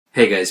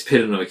Hey guys,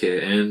 Peternoic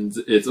here, and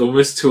it's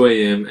almost 2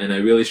 AM and I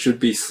really should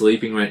be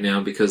sleeping right now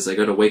because I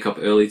gotta wake up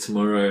early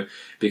tomorrow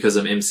because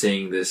I'm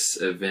emceeing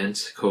this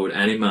event called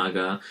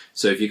Animaga.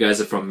 So if you guys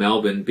are from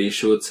Melbourne, be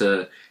sure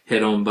to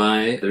head on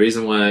by. The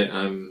reason why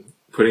I'm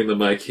putting the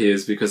mic here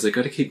is because I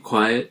gotta keep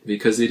quiet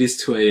because it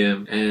is 2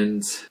 AM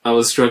and I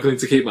was struggling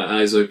to keep my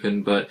eyes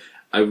open, but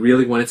I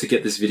really wanted to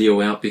get this video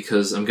out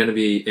because I'm gonna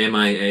be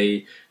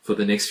MIA for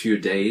the next few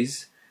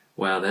days.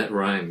 Wow, that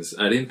rhymes.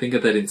 I didn't think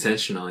of that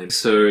intentionally.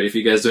 So if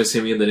you guys don't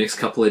see me in the next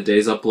couple of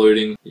days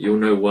uploading, you'll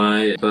know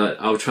why. But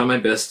I'll try my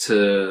best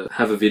to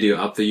have a video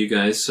up for you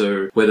guys.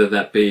 So whether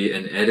that be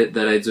an edit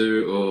that I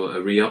do or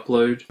a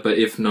re-upload. But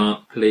if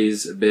not,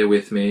 please bear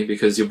with me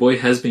because your boy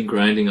has been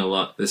grinding a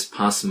lot this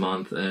past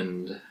month.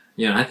 And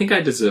yeah, I think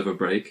I deserve a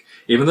break.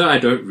 Even though I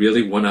don't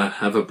really want to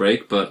have a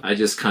break, but I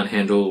just can't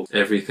handle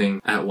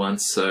everything at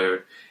once. So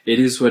it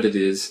is what it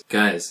is.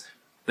 Guys,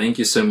 thank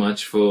you so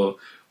much for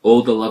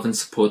all the love and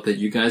support that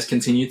you guys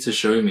continue to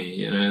show me,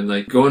 you know,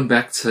 like going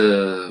back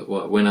to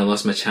when I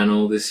lost my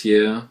channel this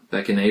year,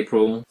 back in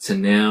April, to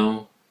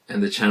now,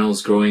 and the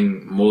channel's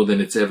growing more than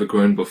it's ever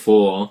grown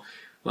before.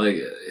 Like,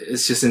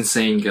 it's just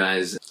insane,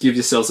 guys. Give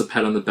yourselves a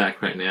pat on the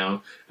back right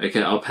now.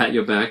 Okay, I'll pat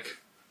your back.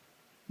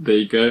 There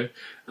you go.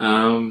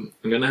 I'm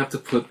gonna have to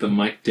put the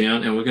mic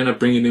down and we're gonna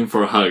bring it in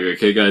for a hug,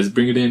 okay guys?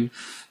 Bring it in.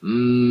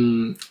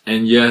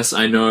 And yes,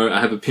 I know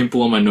I have a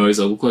pimple on my nose.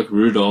 I look like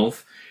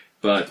Rudolph.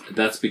 But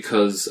that's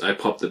because I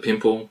popped the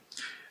pimple.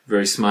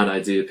 Very smart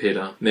idea,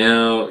 Peter.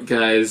 Now,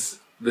 guys,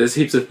 there's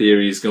heaps of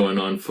theories going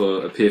on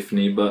for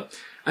Epiphany, but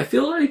I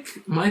feel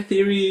like my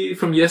theory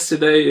from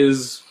yesterday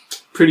is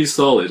pretty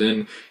solid.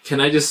 And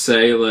can I just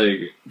say,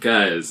 like,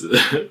 guys,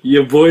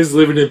 your boy's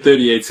living in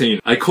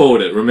 3018. I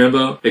called it,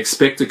 remember?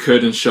 Expect a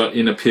curtain shot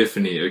in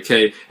Epiphany,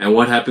 okay? And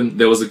what happened?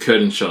 There was a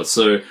curtain shot.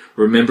 So,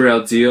 remember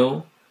our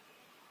deal?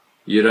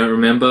 You don't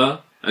remember?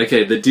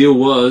 Okay, the deal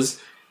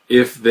was,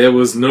 if there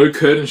was no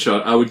curtain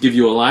shot, I would give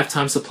you a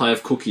lifetime supply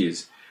of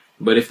cookies.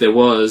 But if there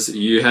was,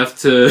 you have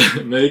to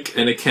make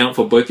an account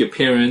for both your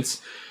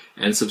parents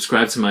and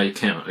subscribe to my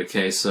account.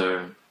 Okay,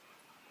 so,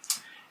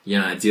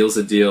 yeah, a deal's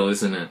a deal,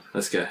 isn't it?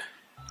 Let's go.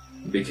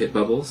 Big hit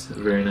bubbles,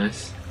 very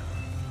nice.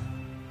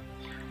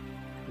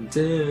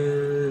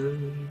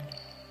 Dun.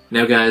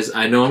 Now guys,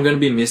 I know I'm going to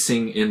be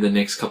missing in the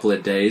next couple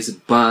of days,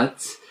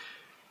 but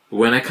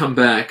when I come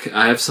back,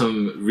 I have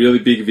some really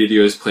big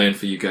videos planned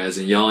for you guys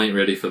and y'all ain't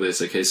ready for this,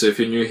 okay? So if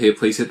you're new here,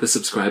 please hit the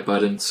subscribe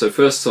button. So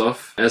first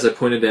off, as I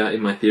pointed out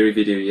in my theory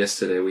video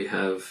yesterday, we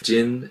have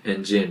Jin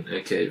and Jin.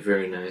 Okay,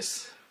 very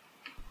nice.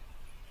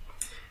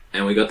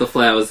 And we got the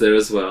flowers there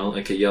as well.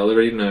 Okay, y'all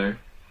already know.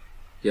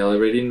 Y'all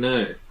already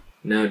know.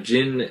 Now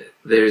Jin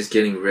there is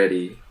getting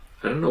ready.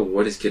 I don't know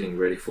what he's getting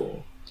ready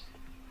for,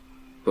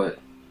 but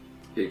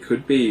it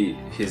could be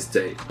his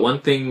date.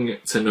 One thing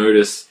to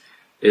notice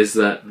is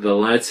that the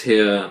lights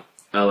here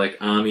are like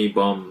army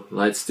bomb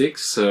light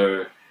sticks,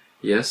 so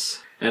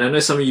yes. And I know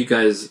some of you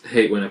guys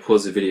hate when I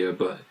pause the video,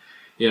 but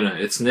you know,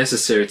 it's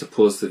necessary to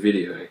pause the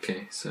video,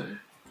 okay? So,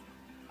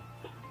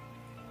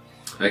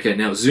 okay,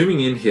 now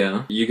zooming in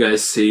here, you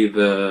guys see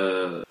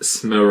the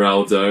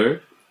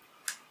Smeraldo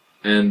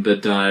and the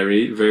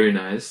diary, very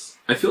nice.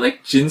 I feel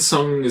like Jin's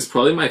song is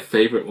probably my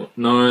favorite one.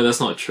 No, that's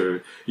not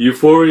true.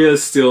 Euphoria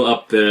is still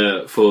up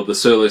there for the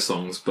solo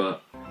songs,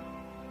 but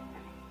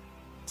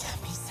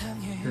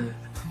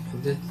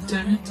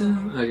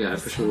okay, I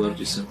for sure loved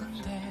you so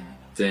much.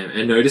 Damn,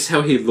 and notice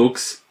how he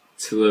looks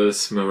to the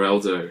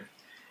Smeraldo.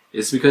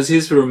 It's because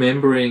he's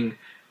remembering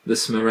the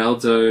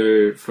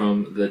Smeraldo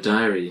from the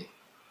diary.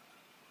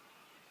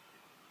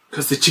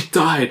 Because the chick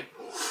died!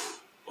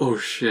 Oh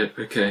shit,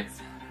 okay.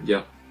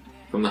 Yep,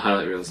 from the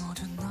highlight reels.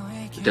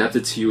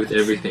 Adapted to you with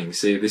everything.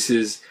 See, this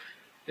is,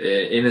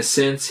 in a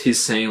sense,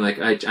 he's saying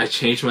like, I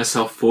changed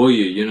myself for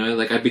you, you know?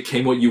 Like, I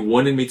became what you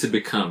wanted me to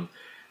become.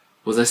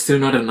 Was I still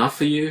not enough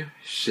for you?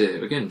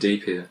 Shit, we're getting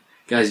deep here.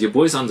 Guys, your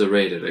boy's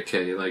underrated,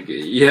 okay? Like,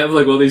 you have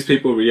like all these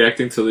people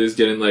reacting to this,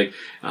 getting like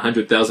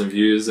 100,000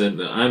 views, and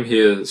I'm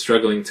here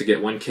struggling to get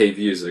 1K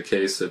views,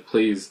 okay? So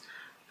please,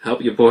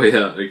 help your boy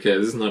out, okay?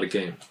 This is not a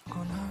game.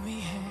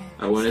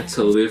 I wanted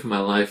to live my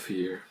life for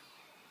you.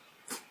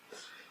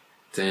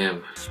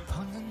 Damn.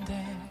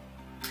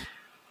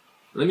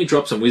 Let me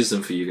drop some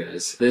wisdom for you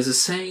guys. There's a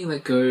saying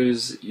that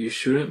goes, you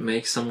shouldn't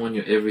make someone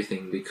your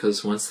everything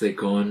because once they're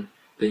gone,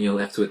 then you're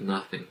left with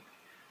nothing.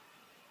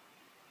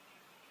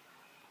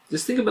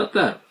 Just think about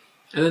that.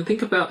 And then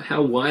think about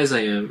how wise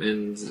I am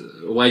and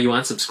why you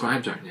aren't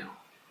subscribed right now.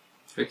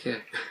 Okay.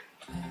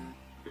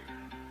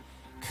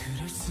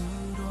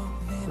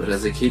 But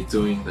as I keep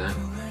doing that,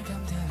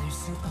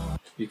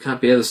 you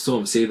can't bear the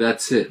storm. See,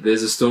 that's it.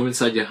 There's a storm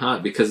inside your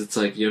heart because it's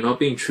like you're not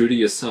being true to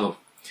yourself.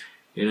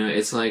 You know,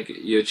 it's like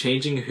you're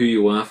changing who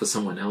you are for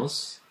someone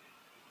else.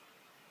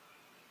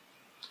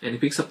 And he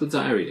picks up the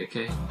diary,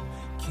 okay?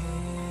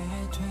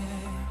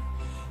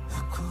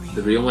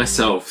 The real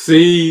myself.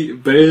 See?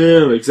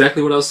 Bam!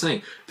 Exactly what I was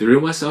saying. The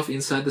real myself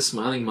inside the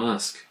smiling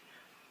mask.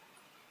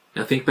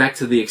 Now think back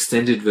to the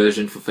extended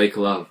version for Fake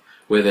Love,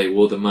 where they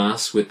wore the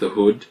mask with the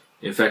hood.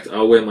 In fact,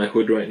 I'll wear my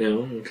hood right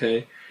now,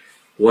 okay?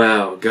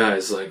 Wow,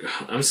 guys, like,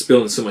 I'm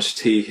spilling so much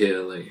tea here,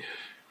 like,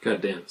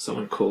 goddamn,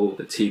 someone call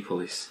the tea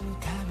police.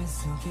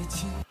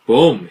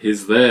 Boom,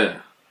 he's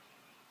there.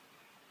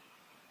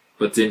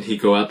 But didn't he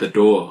go out the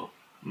door?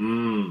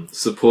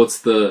 Supports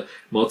the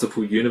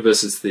multiple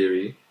universes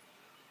theory.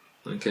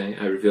 Okay,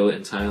 I reveal it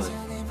entirely.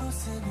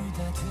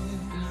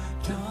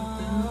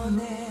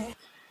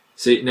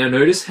 See, now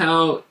notice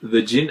how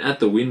the Jin at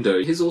the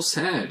window, he's all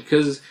sad,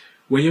 because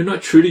when you're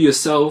not true to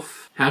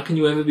yourself, how can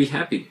you ever be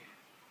happy?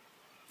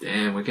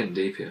 Damn, we're getting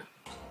deep here.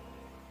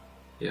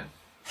 Yeah.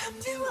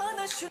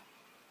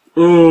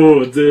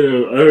 Oh,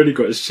 damn, I already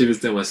got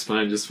shivers down my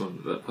spine just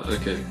from that part.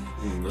 Okay,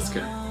 let's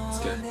go, let's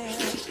go.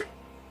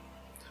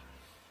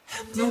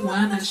 The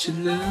one I should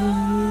love.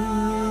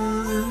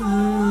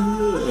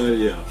 Oh,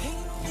 yeah.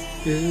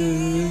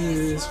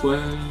 This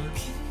world.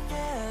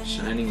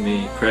 Shining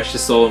me.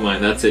 Precious soul of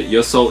mine. That's it.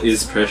 Your soul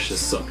is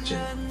precious, Sokjin.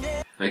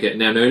 Okay,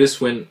 now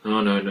notice when... Oh,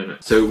 no.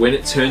 So when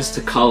it turns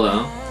to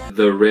color,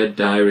 the red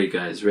diary,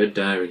 guys. Red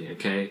diary,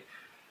 okay?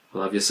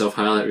 Love yourself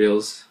highlight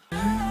reels.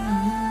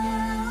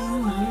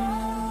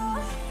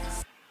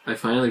 I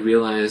finally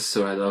realized,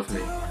 so I love me.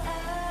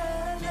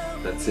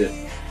 That's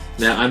it.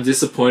 Now, I'm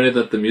disappointed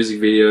that the music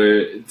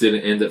video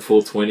didn't end at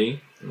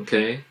 420,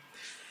 okay?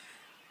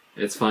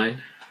 It's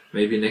fine.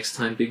 Maybe next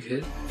time, big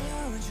hit.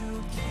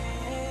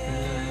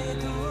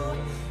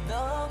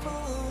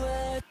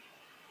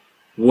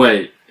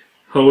 Wait,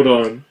 hold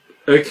on.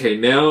 Okay,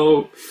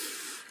 now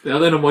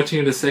that I'm watching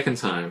it a second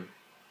time,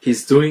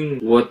 he's doing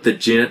what the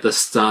Jin at the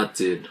start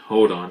did.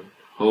 Hold on.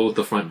 Hold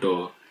the front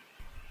door.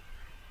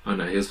 Oh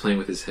no, he was playing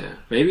with his hair.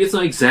 Maybe it's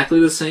not exactly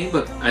the same,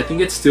 but I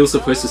think it's still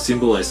supposed to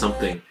symbolize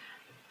something.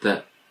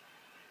 That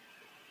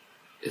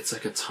it's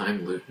like a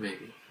time loop,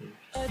 maybe.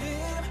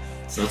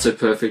 Not so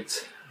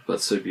perfect,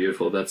 but so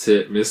beautiful. That's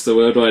it, Mr.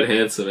 Worldwide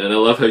Handsome. And I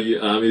love how you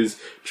Army's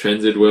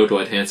trended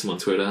Worldwide Handsome on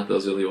Twitter. That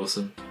was really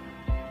awesome.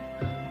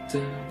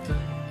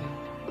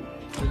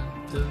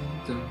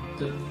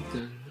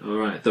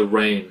 Alright, the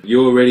rain.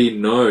 You already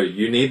know.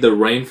 You need the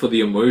rain for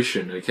the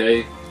emotion,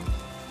 okay?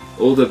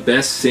 All the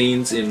best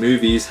scenes in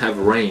movies have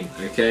rain,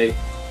 okay?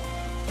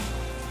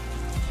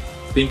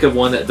 Think of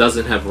one that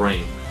doesn't have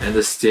rain. And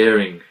the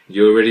staring.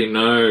 You already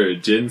know.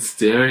 Jin's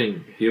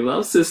staring. He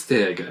loves to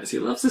stare, guys. He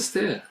loves to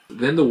stare.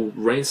 Then the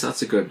rain starts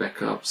to go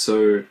back up.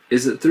 So,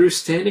 is it through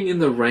standing in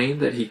the rain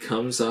that he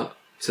comes up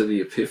to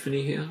the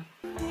epiphany here?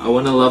 I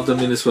want to love them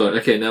in this world.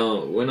 Okay,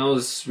 now, when I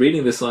was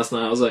reading this last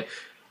night, I was like,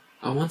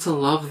 I want to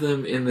love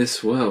them in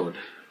this world.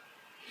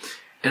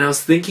 And I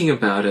was thinking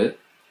about it,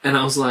 and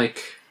I was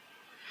like,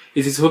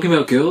 is he talking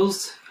about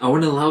girls? I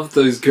want to love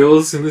those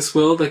girls in this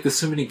world. Like, there's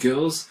so many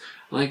girls.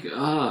 Like,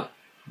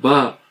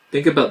 but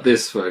think about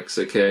this, folks,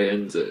 okay?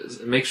 And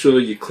make sure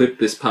you clip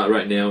this part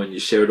right now and you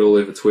share it all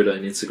over Twitter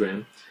and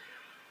Instagram.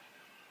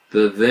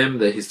 The them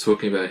that he's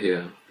talking about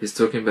here, he's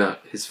talking about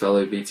his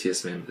fellow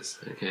BTS members,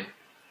 okay?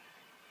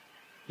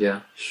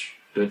 Yeah, shh,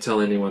 don't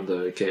tell anyone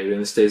though, okay? It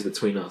only stays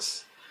between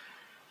us.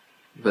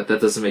 But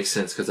that doesn't make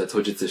sense because I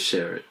told you to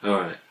share it.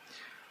 Alright.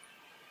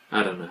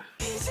 I don't know.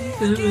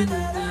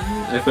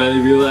 I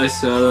finally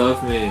realized you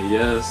love me,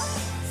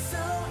 yes.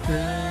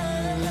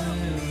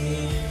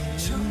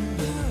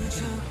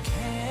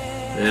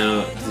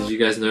 Now, did you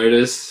guys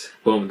notice?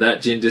 Boom,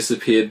 that Jin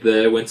disappeared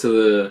there, went to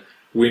the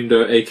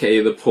window, aka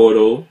the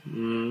portal.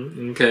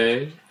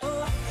 Okay.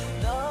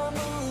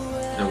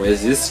 And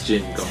where's this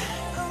Jin gone?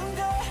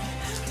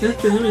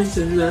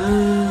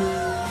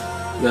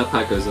 That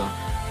part goes on.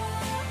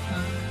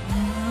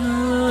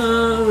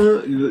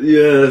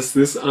 Yes,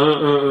 this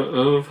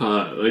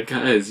part. Like,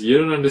 guys, you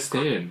don't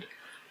understand.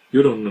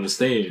 You don't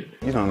understand.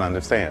 You don't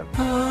understand.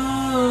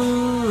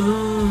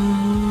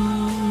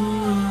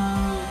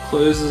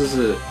 Closes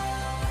it.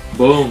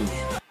 Boom.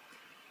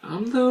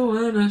 I'm the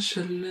one I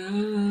should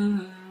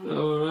love.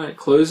 Alright,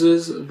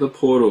 closes the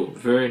portal.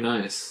 Very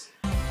nice.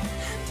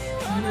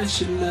 One I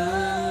should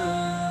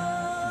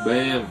love.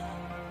 Bam.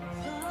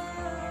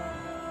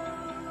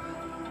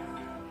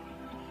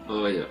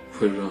 Oh yeah,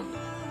 put it on.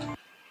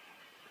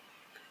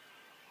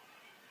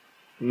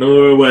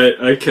 No, wait,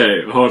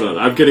 okay, hold on.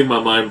 I'm getting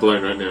my mind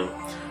blown right now.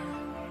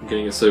 I'm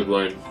getting it so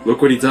blown.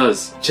 Look what he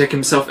does. Check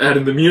himself out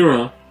in the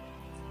mirror.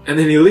 And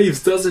then he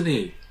leaves, doesn't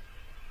he?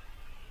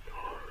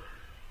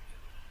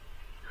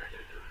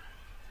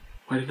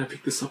 Why didn't I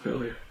pick this up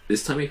earlier?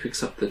 This time he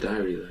picks up the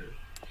diary though.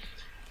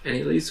 And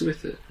he leaves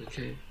with it,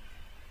 okay?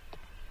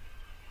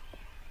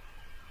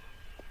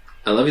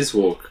 I love his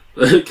walk.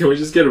 Can we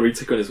just get a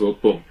retake on his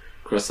walk? Boom.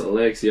 Cross the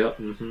legs, yep,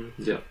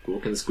 yep.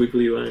 Walking the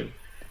squiggly line.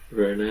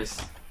 Very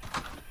nice.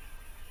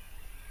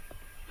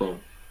 Boom.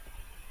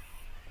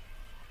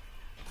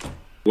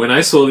 When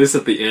I saw this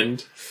at the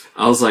end,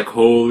 I was like,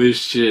 holy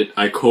shit,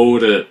 I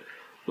called it.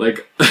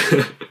 Like,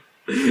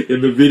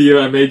 in the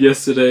video I made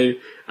yesterday,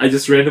 I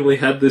just randomly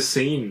had this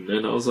scene,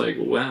 and I was like,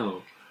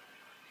 wow.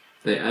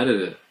 They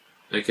added it.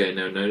 Okay,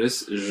 now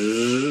notice,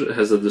 it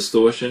has a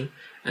distortion,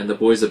 and the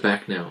boys are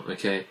back now,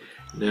 okay?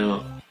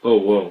 Now, oh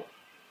whoa,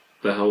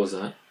 the hell was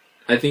that?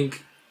 I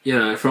think you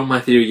know, from my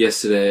theory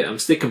yesterday, I'm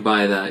sticking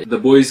by that. The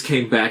boys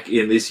came back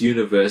in this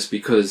universe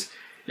because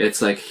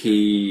it's like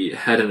he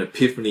had an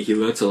epiphany, he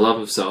learned to love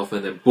himself,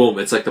 and then boom,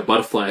 it's like the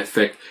butterfly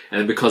effect,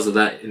 and because of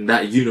that, in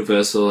that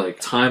universal like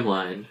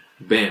timeline,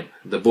 bam,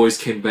 the boys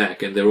came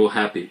back and they're all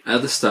happy.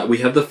 At the start, we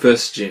have the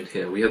first Jin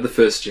here, we have the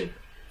first Jin,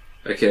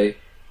 okay?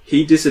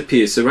 He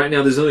disappears, so right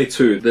now there's only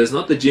two. There's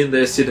not the Jin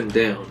there sitting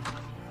down,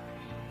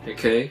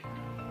 okay?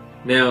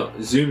 Now,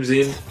 zooms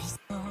in,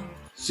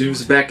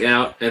 zooms back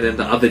out, and then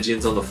the other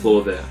Jin's on the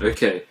floor there.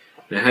 Okay,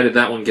 now how did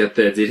that one get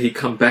there? Did he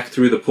come back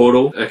through the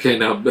portal? Okay,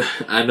 now,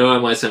 I know I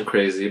might sound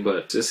crazy,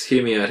 but just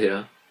hear me out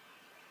here.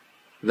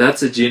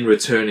 That's a Jin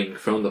returning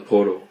from the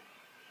portal.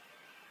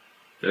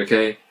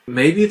 Okay?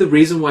 Maybe the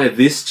reason why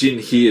this Jin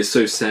here is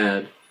so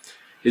sad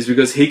is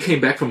because he came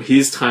back from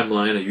his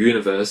timeline, a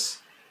universe,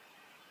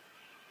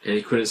 and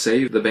he couldn't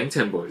save the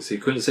Bangtan boys. He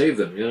couldn't save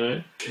them, you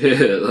know?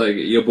 Like,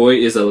 your boy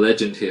is a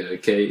legend here,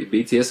 okay?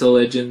 BTS are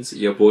legends,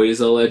 your boy is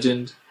a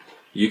legend.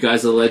 You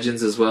guys are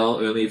legends as well,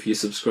 only if you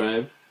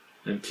subscribe.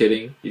 I'm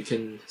kidding. You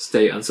can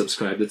stay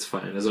unsubscribed, it's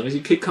fine. As long as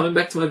you keep coming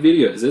back to my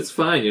videos, it's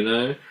fine, you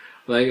know?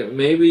 Like,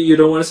 maybe you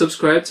don't want to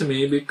subscribe to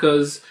me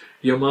because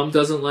your mom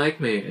doesn't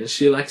like me, and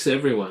she likes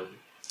everyone.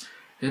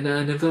 And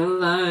I never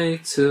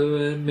like to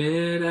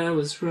admit I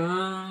was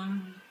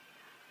wrong.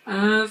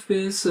 I've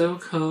been so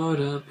caught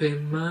up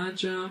in my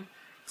job,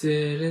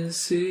 didn't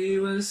see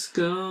what's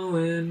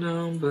going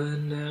on, but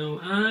now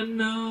I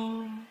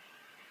know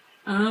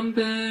I'm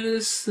better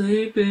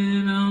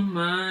sleeping on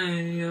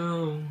my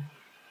own.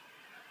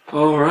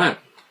 Alright,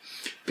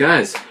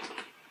 guys,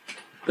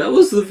 that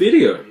was the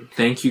video.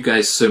 Thank you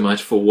guys so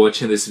much for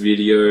watching this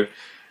video,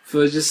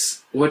 for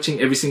just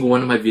watching every single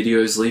one of my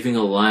videos, leaving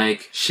a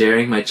like,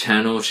 sharing my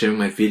channel, sharing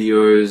my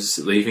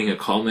videos, leaving a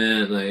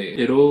comment. Like,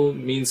 it all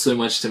means so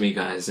much to me,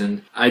 guys.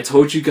 And I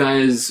told you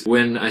guys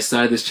when I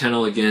started this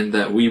channel again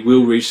that we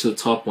will reach the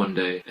top one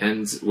day.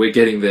 And we're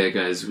getting there,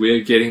 guys.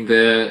 We're getting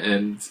there,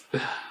 and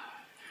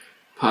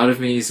part of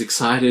me is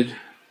excited.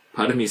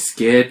 Part of me is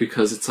scared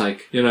because it's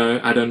like, you know,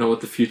 I don't know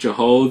what the future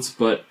holds,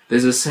 but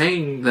there's a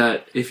saying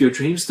that if your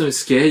dreams don't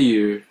scare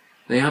you,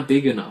 they aren't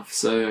big enough.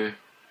 So,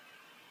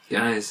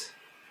 guys,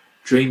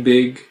 dream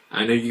big.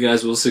 I know you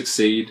guys will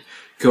succeed.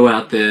 Go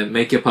out there,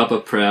 make your papa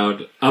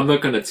proud. I'm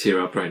not gonna tear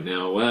up right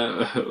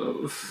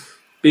now.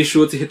 Be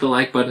sure to hit the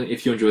like button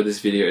if you enjoyed this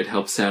video. It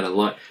helps out a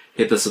lot.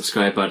 Hit the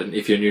subscribe button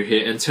if you're new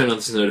here, and turn on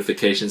the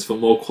notifications for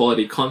more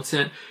quality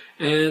content.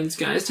 And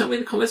guys, tell me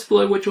in the comments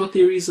below what your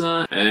theories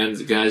are.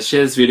 And guys,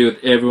 share this video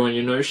with everyone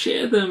you know.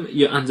 Share them,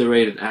 your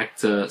underrated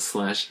actor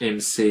 /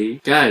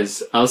 MC.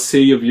 Guys, I'll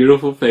see your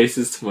beautiful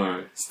faces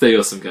tomorrow. Stay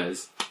awesome,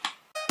 guys.